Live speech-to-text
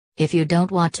If you don't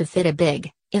want to fit a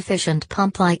big, efficient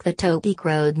pump like the Topeak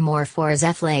Road Morph or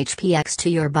SL HPX to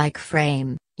your bike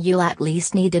frame, you'll at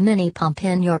least need a mini pump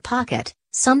in your pocket,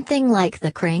 something like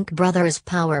the Crank Brothers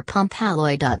Power Pump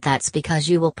Alloy. That's because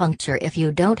you will puncture if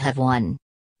you don't have one.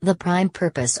 The prime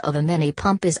purpose of a mini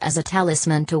pump is as a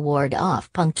talisman to ward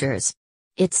off punctures.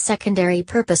 Its secondary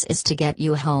purpose is to get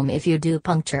you home if you do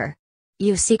puncture.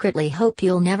 You secretly hope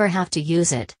you'll never have to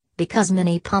use it, because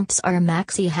mini pumps are a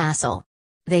maxi hassle.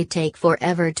 They take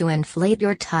forever to inflate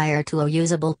your tire to a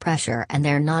usable pressure and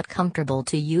they're not comfortable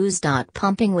to use.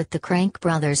 Pumping with the Crank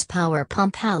Brothers Power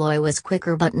Pump Alloy was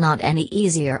quicker but not any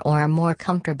easier or more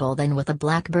comfortable than with a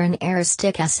Blackburn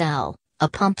AirStik SL, a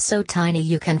pump so tiny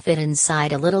you can fit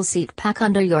inside a little seat pack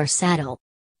under your saddle.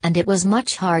 And it was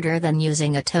much harder than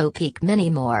using a Topeak Mini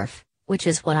Morph, which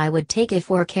is what I would take if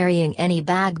we're carrying any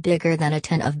bag bigger than a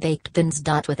tin of baked beans.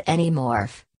 With any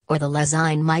Morph, or the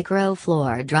Lezyne Micro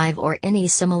Floor Drive or any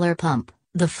similar pump,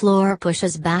 the floor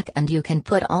pushes back and you can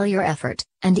put all your effort,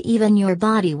 and even your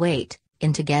body weight,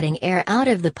 into getting air out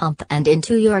of the pump and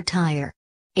into your tire.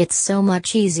 It's so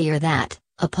much easier that,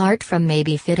 apart from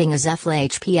maybe fitting a SL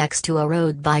HPX to a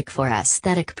road bike for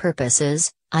aesthetic purposes,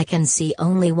 I can see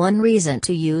only one reason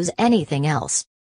to use anything else.